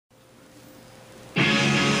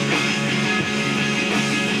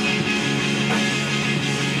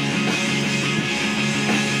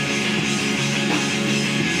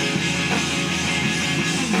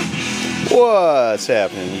What's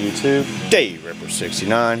happening, YouTube? Dave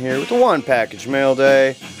Ripper69 here with the one package mail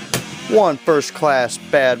day. One first class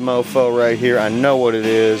bad mofo right here. I know what it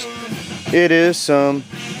is. It is some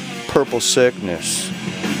Purple Sickness.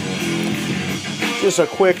 Just a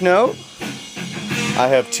quick note. I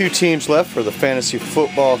have 2 teams left for the fantasy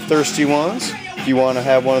football thirsty ones. If you want to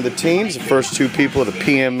have one of the teams, the first 2 people to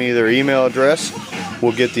PM me their email address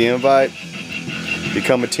will get the invite,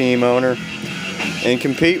 become a team owner, and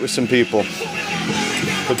compete with some people.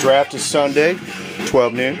 The draft is Sunday,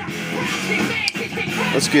 12 noon.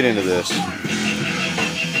 Let's get into this.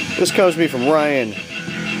 This comes to me from Ryan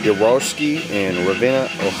Yaroski in Ravenna,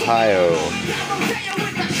 Ohio.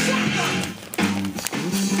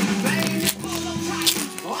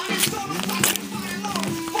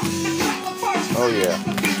 Oh yeah.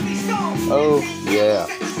 Oh yeah.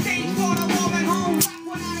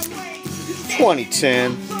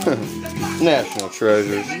 2010 National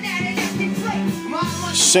Treasures.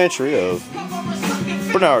 Century of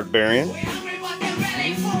Bernard Berrien.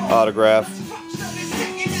 Autograph.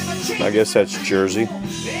 I guess that's jersey.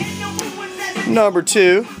 Number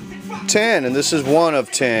 2, 10, and this is 1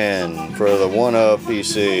 of 10 for the 1 of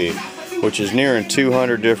PC, which is nearing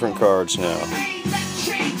 200 different cards now.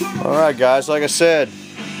 Alright guys, like I said,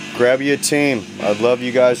 grab you a team. I'd love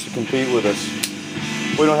you guys to compete with us.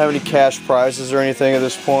 We don't have any cash prizes or anything at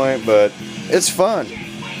this point, but it's fun.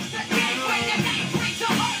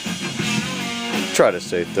 Try to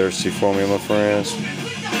stay thirsty for me, my friends.